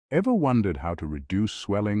Ever wondered how to reduce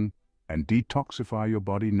swelling and detoxify your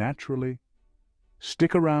body naturally?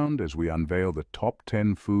 Stick around as we unveil the top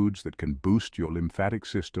 10 foods that can boost your lymphatic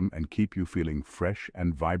system and keep you feeling fresh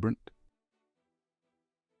and vibrant.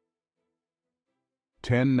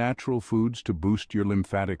 10 natural foods to boost your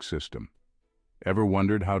lymphatic system. Ever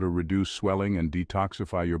wondered how to reduce swelling and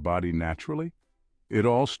detoxify your body naturally? It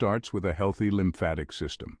all starts with a healthy lymphatic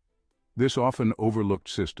system. This often overlooked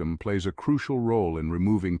system plays a crucial role in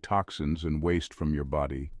removing toxins and waste from your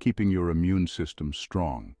body, keeping your immune system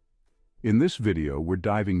strong. In this video, we're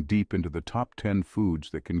diving deep into the top 10 foods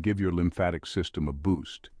that can give your lymphatic system a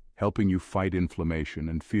boost, helping you fight inflammation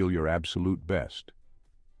and feel your absolute best.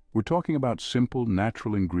 We're talking about simple,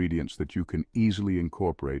 natural ingredients that you can easily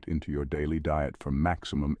incorporate into your daily diet for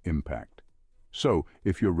maximum impact. So,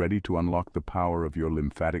 if you're ready to unlock the power of your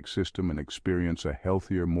lymphatic system and experience a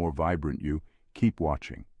healthier, more vibrant you, keep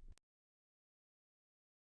watching.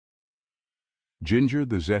 Ginger,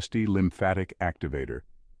 the zesty lymphatic activator.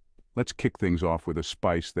 Let's kick things off with a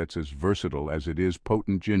spice that's as versatile as it is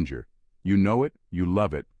potent ginger. You know it, you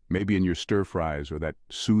love it, maybe in your stir-fries or that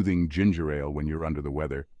soothing ginger ale when you're under the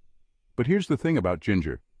weather. But here's the thing about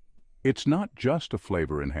ginger. It's not just a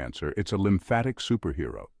flavor enhancer, it's a lymphatic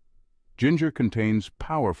superhero. Ginger contains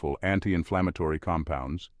powerful anti-inflammatory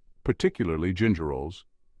compounds, particularly gingerols,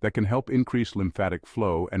 that can help increase lymphatic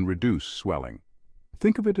flow and reduce swelling.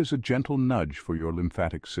 Think of it as a gentle nudge for your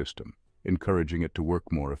lymphatic system, encouraging it to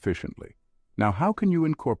work more efficiently. Now, how can you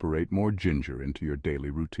incorporate more ginger into your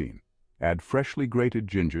daily routine? Add freshly grated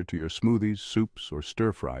ginger to your smoothies, soups, or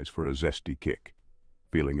stir-fries for a zesty kick.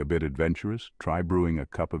 Feeling a bit adventurous? Try brewing a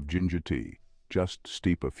cup of ginger tea. Just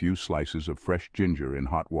steep a few slices of fresh ginger in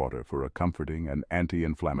hot water for a comforting and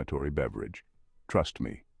anti-inflammatory beverage. Trust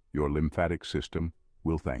me, your lymphatic system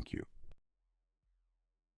will thank you.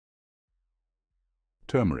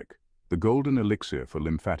 Turmeric, the golden elixir for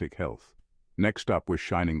lymphatic health. Next up, we're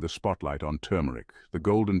shining the spotlight on turmeric, the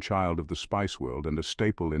golden child of the spice world and a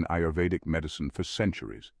staple in Ayurvedic medicine for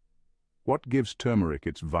centuries. What gives turmeric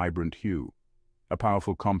its vibrant hue? A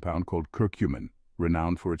powerful compound called curcumin,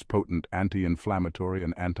 renowned for its potent anti-inflammatory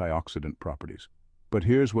and antioxidant properties. But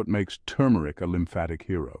here's what makes turmeric a lymphatic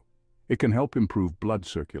hero. It can help improve blood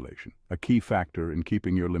circulation, a key factor in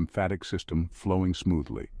keeping your lymphatic system flowing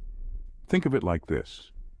smoothly. Think of it like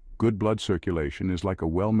this. Good blood circulation is like a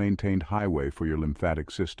well-maintained highway for your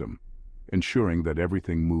lymphatic system, ensuring that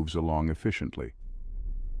everything moves along efficiently.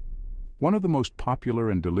 One of the most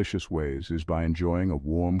popular and delicious ways is by enjoying a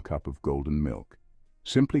warm cup of golden milk.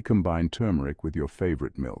 Simply combine turmeric with your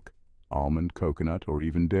favorite milk, almond, coconut, or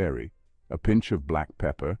even dairy, a pinch of black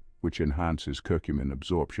pepper, which enhances curcumin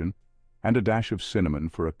absorption, and a dash of cinnamon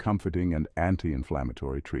for a comforting and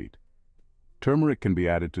anti-inflammatory treat. Turmeric can be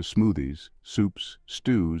added to smoothies, soups,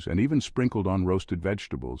 stews, and even sprinkled on roasted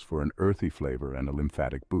vegetables for an earthy flavor and a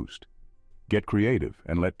lymphatic boost. Get creative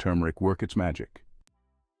and let turmeric work its magic.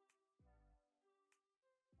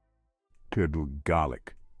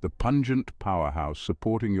 Garlic, the pungent powerhouse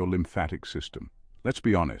supporting your lymphatic system. Let's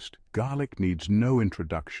be honest, garlic needs no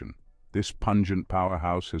introduction. This pungent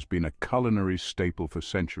powerhouse has been a culinary staple for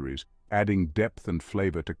centuries, adding depth and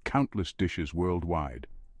flavor to countless dishes worldwide.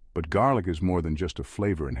 But garlic is more than just a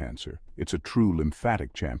flavor enhancer. It's a true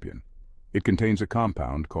lymphatic champion. It contains a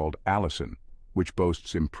compound called allicin, which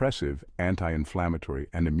boasts impressive anti-inflammatory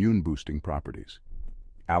and immune-boosting properties.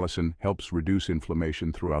 Allicin helps reduce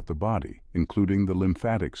inflammation throughout the body, including the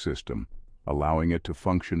lymphatic system, allowing it to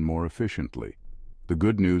function more efficiently. The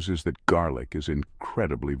good news is that garlic is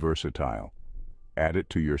incredibly versatile. Add it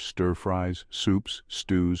to your stir-fries, soups,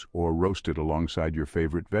 stews, or roast it alongside your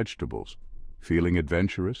favorite vegetables. Feeling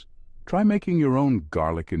adventurous? Try making your own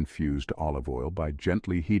garlic-infused olive oil by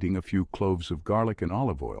gently heating a few cloves of garlic in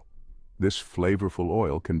olive oil. This flavorful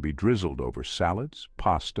oil can be drizzled over salads,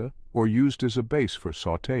 pasta, or used as a base for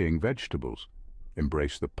sautéing vegetables.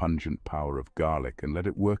 Embrace the pungent power of garlic and let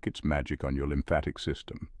it work its magic on your lymphatic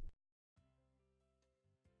system.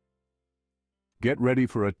 Get ready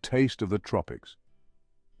for a taste of the tropics.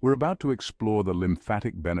 We're about to explore the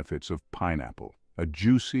lymphatic benefits of pineapple, a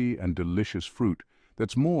juicy and delicious fruit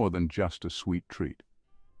that's more than just a sweet treat.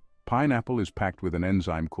 Pineapple is packed with an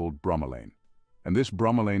enzyme called bromelain, and this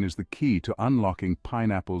bromelain is the key to unlocking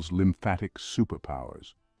pineapple's lymphatic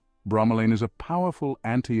superpowers. Bromelain is a powerful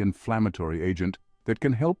anti-inflammatory agent that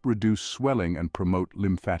can help reduce swelling and promote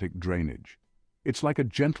lymphatic drainage. It's like a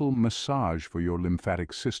gentle massage for your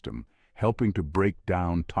lymphatic system, helping to break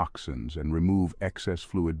down toxins and remove excess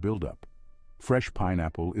fluid buildup. Fresh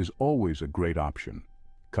pineapple is always a great option.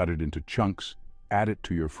 Cut it into chunks, add it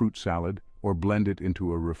to your fruit salad, or blend it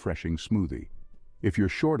into a refreshing smoothie. If you're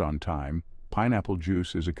short on time, pineapple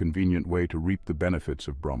juice is a convenient way to reap the benefits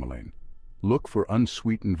of bromelain. Look for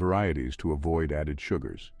unsweetened varieties to avoid added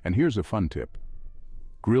sugars. And here's a fun tip.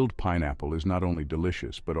 Grilled pineapple is not only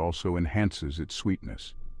delicious but also enhances its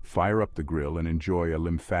sweetness. Fire up the grill and enjoy a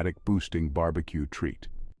lymphatic-boosting barbecue treat.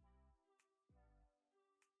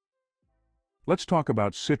 Let's talk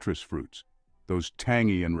about citrus fruits, those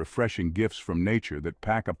tangy and refreshing gifts from nature that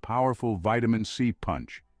pack a powerful vitamin C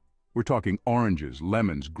punch. We're talking oranges,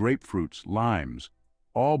 lemons, grapefruits, limes,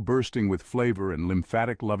 all bursting with flavor and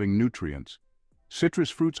lymphatic-loving nutrients. Citrus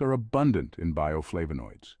fruits are abundant in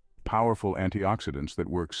bioflavonoids, powerful antioxidants that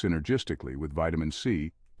work synergistically with vitamin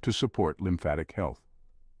C to support lymphatic health.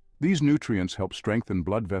 These nutrients help strengthen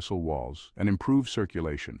blood vessel walls and improve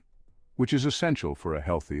circulation, which is essential for a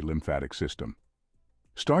healthy lymphatic system.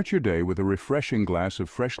 Start your day with a refreshing glass of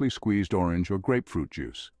freshly squeezed orange or grapefruit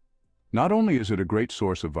juice. Not only is it a great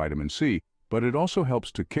source of vitamin C, but it also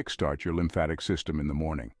helps to kickstart your lymphatic system in the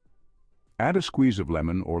morning. Add a squeeze of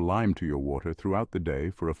lemon or lime to your water throughout the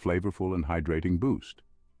day for a flavorful and hydrating boost.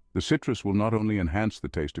 The citrus will not only enhance the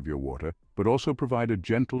taste of your water, but also provide a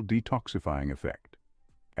gentle detoxifying effect.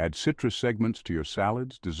 Add citrus segments to your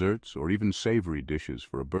salads, desserts, or even savory dishes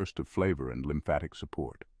for a burst of flavor and lymphatic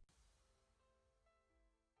support.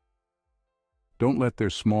 Don't let their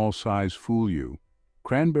small size fool you.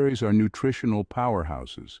 Cranberries are nutritional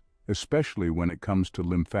powerhouses, especially when it comes to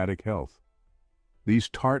lymphatic health. These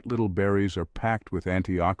tart little berries are packed with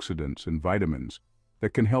antioxidants and vitamins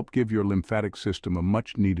that can help give your lymphatic system a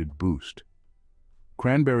much-needed boost.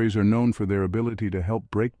 Cranberries are known for their ability to help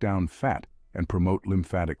break down fat and promote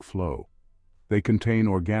lymphatic flow. They contain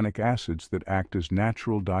organic acids that act as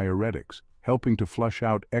natural diuretics, helping to flush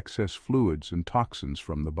out excess fluids and toxins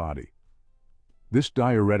from the body. This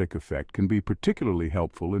diuretic effect can be particularly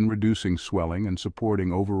helpful in reducing swelling and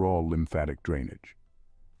supporting overall lymphatic drainage.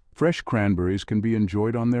 Fresh cranberries can be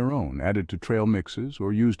enjoyed on their own, added to trail mixes,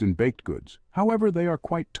 or used in baked goods. However, they are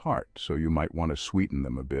quite tart, so you might want to sweeten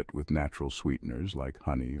them a bit with natural sweeteners like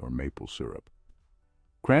honey or maple syrup.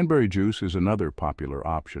 Cranberry juice is another popular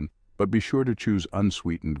option, but be sure to choose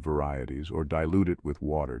unsweetened varieties or dilute it with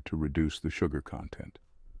water to reduce the sugar content.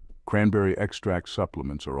 Cranberry extract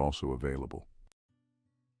supplements are also available.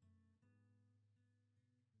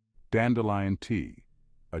 Dandelion tea,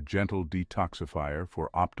 a gentle detoxifier for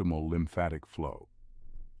optimal lymphatic flow.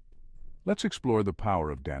 Let's explore the power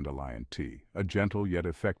of dandelion tea, a gentle yet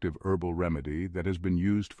effective herbal remedy that has been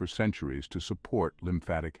used for centuries to support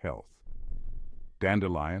lymphatic health.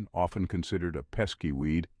 Dandelion, often considered a pesky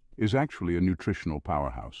weed, is actually a nutritional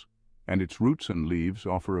powerhouse, and its roots and leaves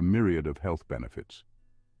offer a myriad of health benefits.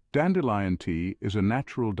 Dandelion tea is a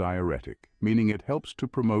natural diuretic, meaning it helps to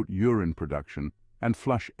promote urine production and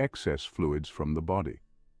flush excess fluids from the body.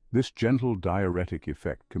 This gentle diuretic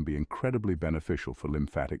effect can be incredibly beneficial for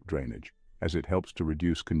lymphatic drainage, as it helps to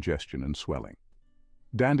reduce congestion and swelling.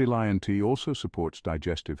 Dandelion tea also supports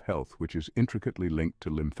digestive health, which is intricately linked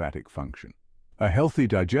to lymphatic function. A healthy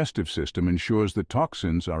digestive system ensures that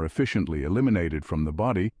toxins are efficiently eliminated from the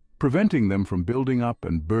body, preventing them from building up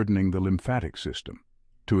and burdening the lymphatic system.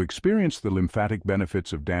 To experience the lymphatic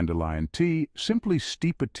benefits of dandelion tea, simply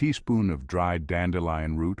steep a teaspoon of dried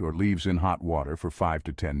dandelion root or leaves in hot water for 5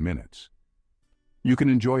 to 10 minutes. You can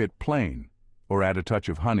enjoy it plain, or add a touch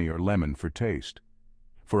of honey or lemon for taste.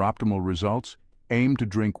 For optimal results, aim to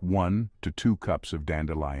drink 1 to 2 cups of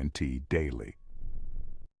dandelion tea daily.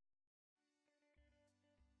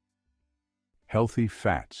 Healthy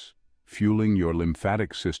fats, fueling your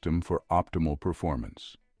lymphatic system for optimal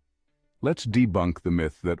performance. Let's debunk the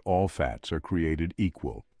myth that all fats are created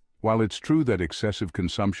equal. While it's true that excessive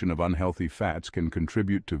consumption of unhealthy fats can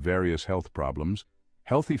contribute to various health problems,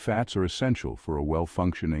 healthy fats are essential for a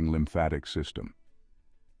well-functioning lymphatic system.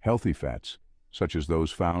 Healthy fats, such as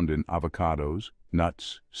those found in avocados,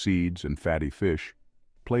 nuts, seeds, and fatty fish,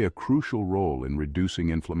 play a crucial role in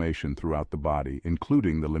reducing inflammation throughout the body,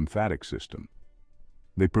 including the lymphatic system.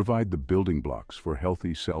 They provide the building blocks for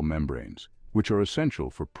healthy cell membranes, which are essential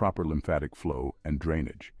for proper lymphatic flow and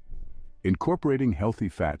drainage. Incorporating healthy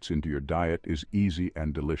fats into your diet is easy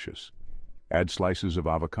and delicious. Add slices of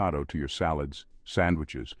avocado to your salads,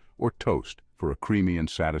 sandwiches, or toast for a creamy and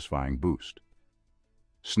satisfying boost.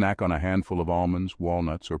 Snack on a handful of almonds,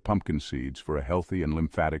 walnuts, or pumpkin seeds for a healthy and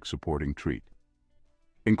lymphatic supporting treat.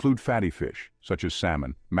 Include fatty fish, such as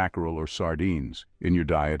salmon, mackerel, or sardines, in your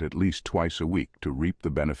diet at least twice a week to reap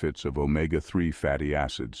the benefits of omega-3 fatty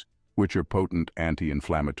acids, which are potent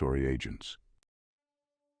anti-inflammatory agents.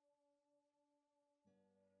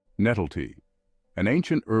 Nettle tea, an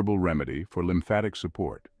ancient herbal remedy for lymphatic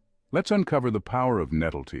support. Let's uncover the power of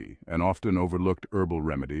nettle tea, an often overlooked herbal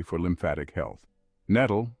remedy for lymphatic health.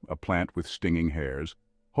 Nettle, a plant with stinging hairs,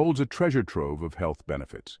 holds a treasure trove of health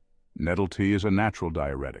benefits. Nettle tea is a natural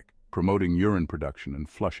diuretic, promoting urine production and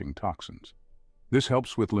flushing toxins. This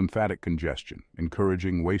helps with lymphatic congestion,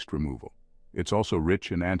 encouraging waste removal. It's also rich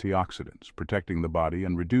in antioxidants, protecting the body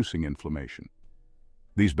and reducing inflammation.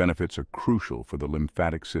 These benefits are crucial for the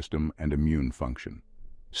lymphatic system and immune function.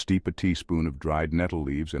 Steep a teaspoon of dried nettle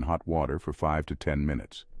leaves in hot water for 5 to 10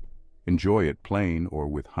 minutes. Enjoy it plain or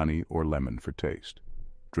with honey or lemon for taste.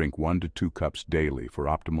 Drink 1 to 2 cups daily for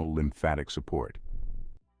optimal lymphatic support.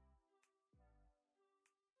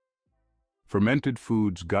 Fermented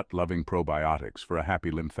foods, gut-loving probiotics for a happy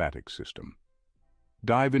lymphatic system.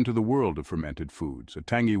 Dive into the world of fermented foods, a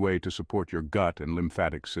tangy way to support your gut and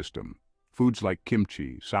lymphatic system. Foods like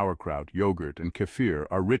kimchi, sauerkraut, yogurt, and kefir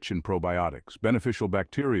are rich in probiotics, beneficial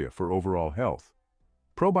bacteria for overall health.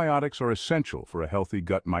 Probiotics are essential for a healthy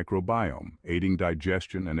gut microbiome, aiding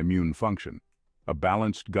digestion and immune function. A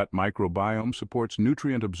balanced gut microbiome supports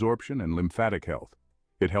nutrient absorption and lymphatic health.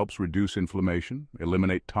 It helps reduce inflammation,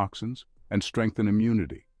 eliminate toxins, and strengthen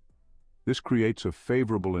immunity. This creates a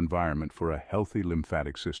favorable environment for a healthy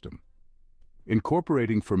lymphatic system.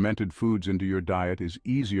 Incorporating fermented foods into your diet is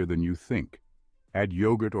easier than you think. Add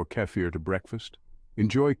yogurt or kefir to breakfast.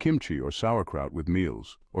 Enjoy kimchi or sauerkraut with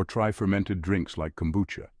meals, or try fermented drinks like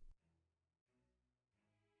kombucha.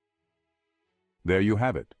 There you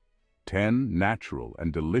have it, 10 natural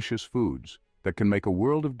and delicious foods that can make a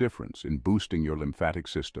world of difference in boosting your lymphatic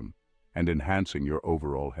system and enhancing your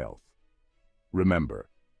overall health. Remember,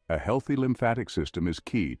 a healthy lymphatic system is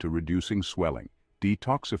key to reducing swelling,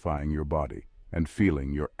 detoxifying your body, and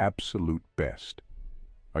feeling your absolute best.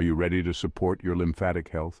 Are you ready to support your lymphatic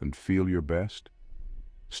health and feel your best?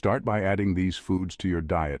 Start by adding these foods to your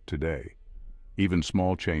diet today. Even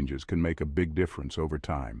small changes can make a big difference over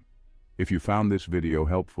time. If you found this video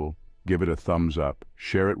helpful, give it a thumbs up,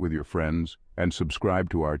 share it with your friends, and subscribe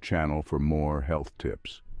to our channel for more health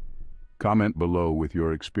tips. Comment below with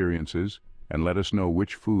your experiences and let us know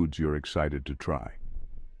which foods you're excited to try.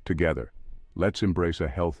 Together, let's embrace a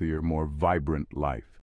healthier, more vibrant life.